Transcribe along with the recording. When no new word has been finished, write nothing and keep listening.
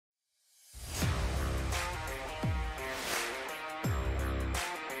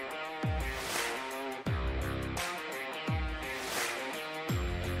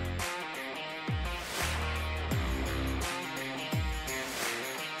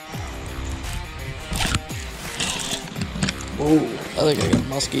Oh, I think I got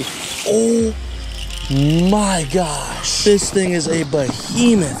muskie. Oh my gosh. This thing is a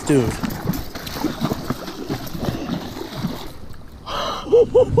behemoth, dude.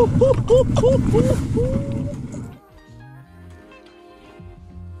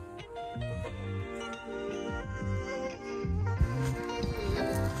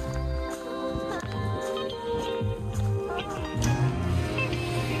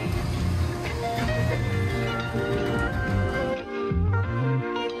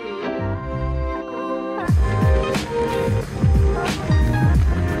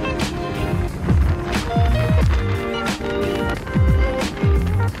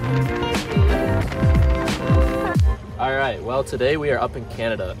 Alright, well today we are up in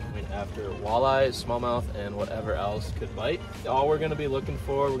Canada. After walleye, smallmouth, and whatever else could bite. All we're going to be looking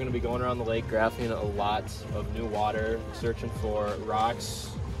for, we're going to be going around the lake, graphing a lot of new water, searching for rocks.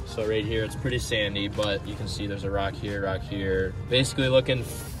 So right here, it's pretty sandy, but you can see there's a rock here, rock here. Basically looking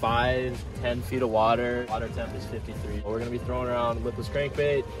 5-10 feet of water. Water temp is 53. We're going to be throwing around lipless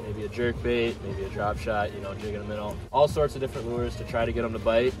crankbait, maybe a jerk bait, maybe a drop shot, you know, jig in the minnow. All sorts of different lures to try to get them to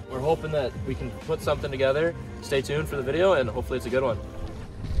bite. We're hoping that we can put something together. Stay tuned for the video, and hopefully it's a good one.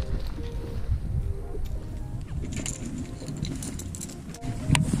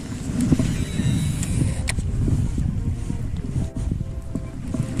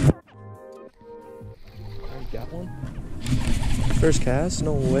 Got one? First cast?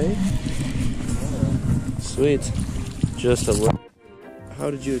 No way. Sweet. Just a little. How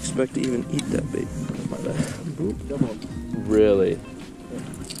did you expect to even eat that bait? Really?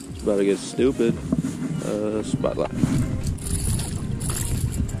 It's about to get stupid. Spotlight.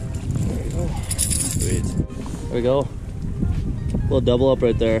 There you go. Sweet. There we go. A little double up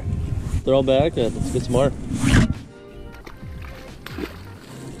right there. Throw back and let's get some more.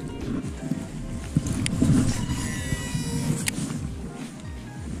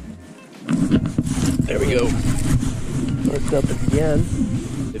 There we go. Worked up again.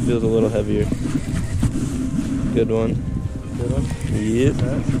 It feels a little heavier. Good one. Good one? Yep.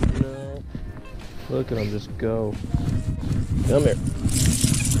 No. Look at him just go. Come here.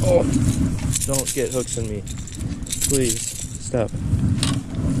 Oh! Don't get hooks in me. Please. Stop.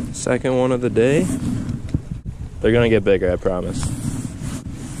 Second one of the day. They're gonna get bigger, I promise.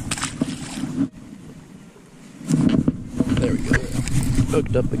 There we go.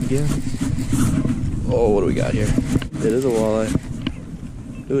 Hooked up again. Oh, what do we got here? It is a walleye.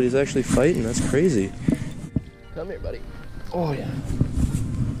 Dude, he's actually fighting. That's crazy. Come here, buddy. Oh, yeah.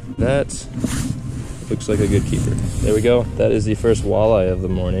 That looks like a good keeper. There we go. That is the first walleye of the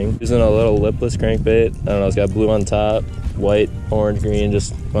morning. Using a little lipless crankbait. I don't know, it's got blue on top, white, orange, green,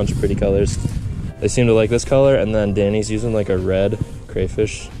 just a bunch of pretty colors. They seem to like this color, and then Danny's using like a red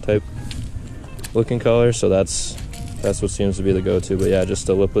crayfish type looking color, so that's what seems to be the go-to. But yeah, just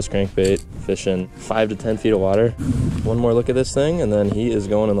a lipless crankbait, fishing 5 to 10 feet of water. One more look at this thing, and then he is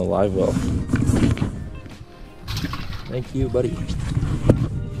going in the live well. Thank you, buddy.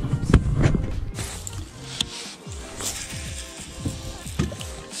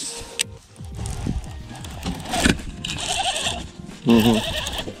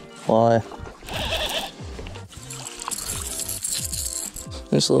 Walleye.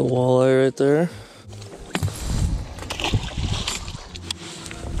 Nice little walleye right there.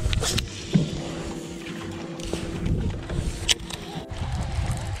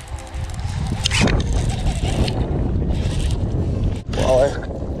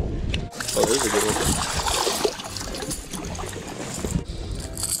 Oh, there's a good one.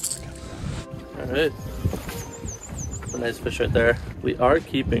 Alright. That's a nice fish right there. We are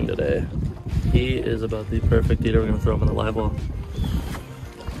keeping today. He is about the perfect eater. We're going to throw him in the live well.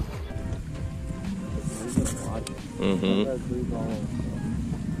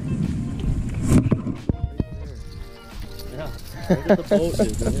 Yeah. Look at the boat,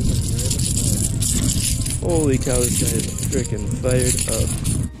 dude. Holy cow, this guy is freaking fired up.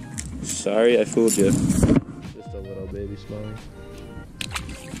 Sorry, I fooled you. Just a little baby smallie.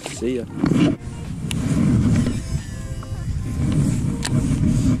 See ya.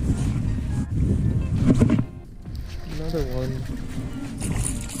 Another one.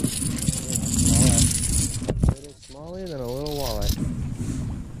 A little smallie and then a little walleye.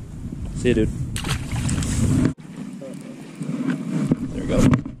 See ya, dude. There we go.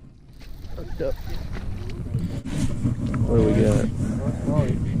 Hooked up. What do we got?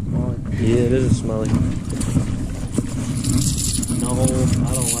 Yeah, it is a smallie. No, I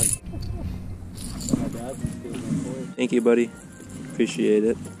don't like. Thank you, buddy. Appreciate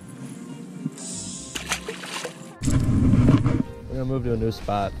it. We're gonna move to a new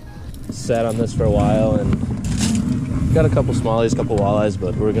spot. Sat on this for a while and Got a couple smallies, couple walleyes,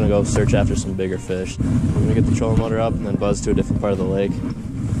 but we're gonna go search after some bigger fish. We're gonna get the trolling motor up and then buzz to a different part of the lake.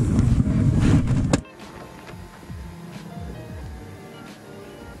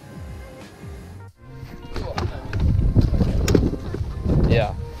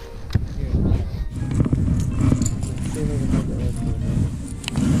 Yeah.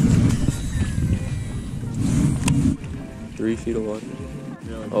 3 feet of water.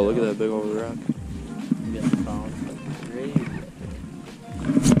 Really? Oh, look at that big old rock. There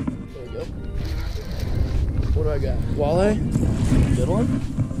we go. What do I got? Walleye? Good one?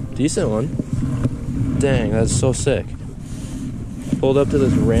 Decent one. Dang, that's so sick. Pulled up to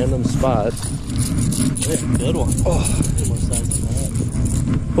this random spot. Yeah, good one. Oh. Good one size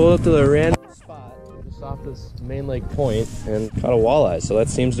than that. Pulled up to the random spot just off this main lake point and caught a walleye, so that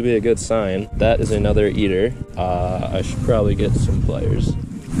seems to be a good sign. That is another eater. I should probably get some pliers.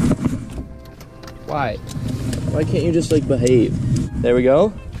 Why? Why can't you just like behave? There we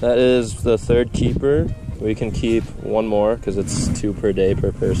go. That is the 3rd keeper. We can keep 1 more because it's 2 per day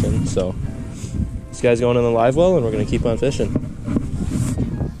per person. So this guy's going in the live well and we're gonna keep on fishing.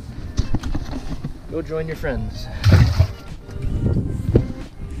 Go join your friends.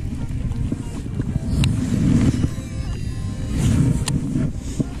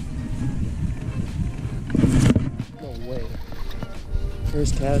 No way.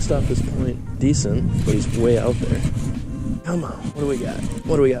 First cast off this point. Decent, but he's way out there. Come on. What do we got?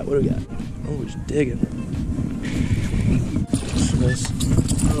 What do we got? What do we got? Oh, he's digging. Nice.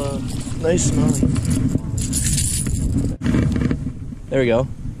 Nice smallie. There we go.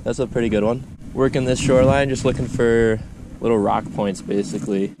 That's a pretty good one. Working this shoreline, just looking for little rock points,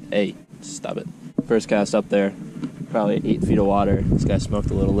 basically. Hey, stop it. First cast up there. Probably 8 feet of water. This guy smoked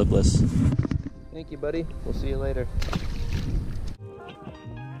a little lipless. Thank you, buddy. We'll see you later.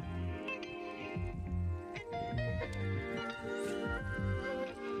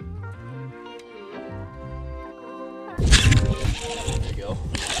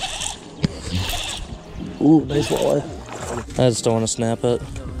 Ooh, nice walleye. I just don't want to snap it.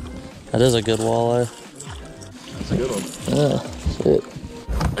 That is a good walleye. That's a good one. Yeah, shit.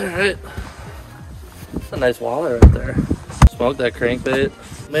 Alright. That's a nice walleye right there. Smoke that crankbait.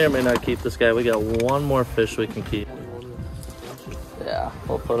 May or may not keep this guy. We got 1 more fish we can keep. Yeah,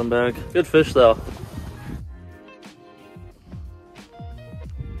 we'll put him back. Good fish though.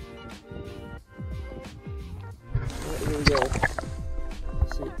 Here we go.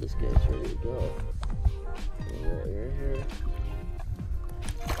 Let's see if this guy's ready to go. Here.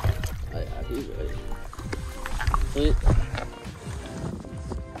 Oh yeah, he's ready. Sweet.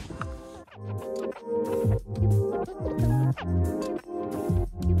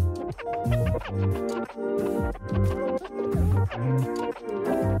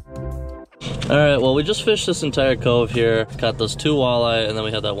 Alright, well we just fished this entire cove here, caught those 2 walleye, and then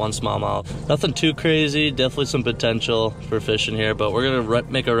we had that 1 smallmouth. Nothing too crazy, definitely some potential for fishing here, but we're gonna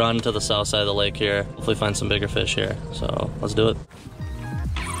make a run to the south side of the lake here, hopefully find some bigger fish here, so let's do it.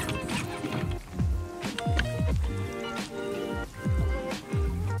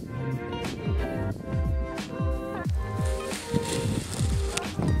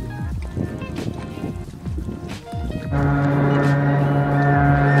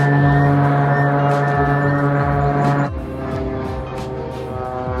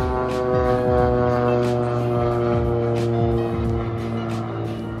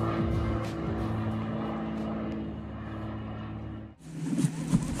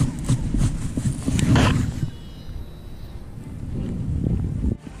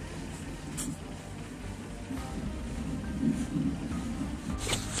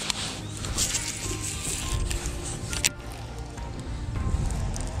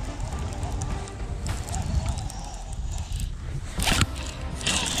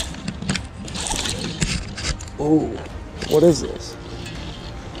 Oh, what is this?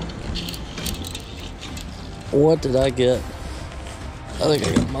 What did I get? I think I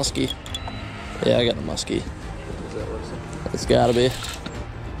got a muskie. Yeah, I got a muskie. Is that what is it? It's gotta be.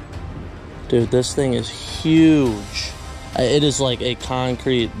 Dude, this thing is huge. It is like a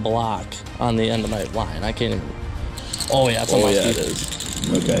concrete block on the end of my line. I can't even. Oh yeah, it's a muskie. Oh yeah, it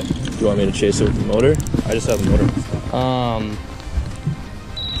is. Okay. Do you want me to chase it with the motor? I just have the motor.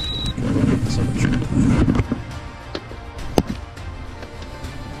 So much.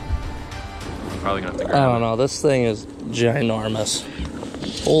 Probably gonna have to grab I don't know. This thing is ginormous.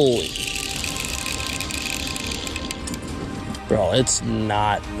 Holy. Bro, it's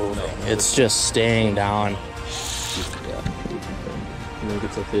not moving. It's just staying down. Yeah. You think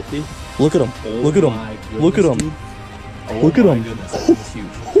it's a 50? Look at him. Oh Look at him. Goodness, Look at him. Dude. Oh Look at my him. Goodness, that is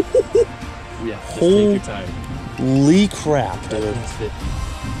huge. Yeah, just take your time. Holy crap, dude.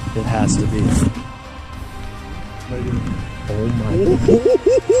 It has to be. Oh my.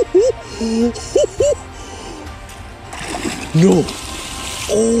 No.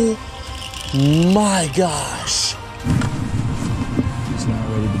 Oh my gosh. He's not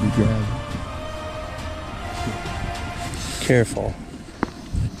ready to be grabbed. Careful.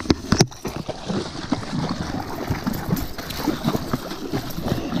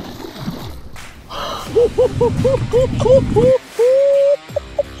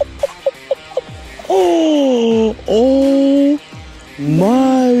 Oh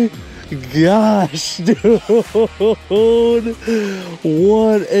my gosh, dude.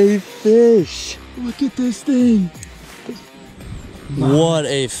 What a fish. Look at this thing. What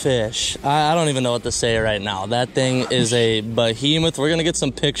a fish. I don't even know what to say right now. That thing is a behemoth. We're gonna get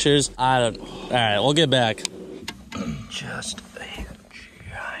some pictures. All right, we'll get back. Just a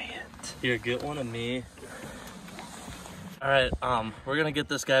giant. Here, get one of me. All right, we're gonna get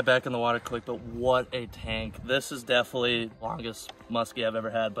this guy back in the water quick, but what a tank. This is definitely the longest muskie I've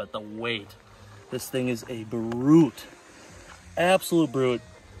ever had, but the weight. This thing is a brute. Absolute brute.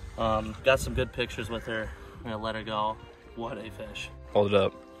 Got some good pictures with her. I'm gonna let her go. What a fish. Hold it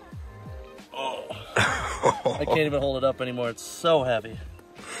up. Oh. I can't even hold it up anymore. It's so heavy.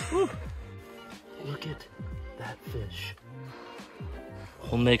 Whew. Look at that fish.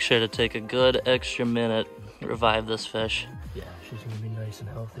 We'll make sure to take a good extra minute, revive this fish. Yeah, she's gonna be nice and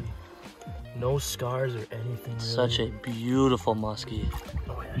healthy. No scars or anything really. Such a beautiful muskie.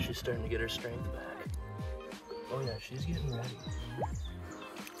 Oh yeah, she's starting to get her strength back. Oh yeah, she's getting ready.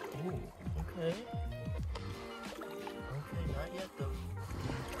 Oh, okay.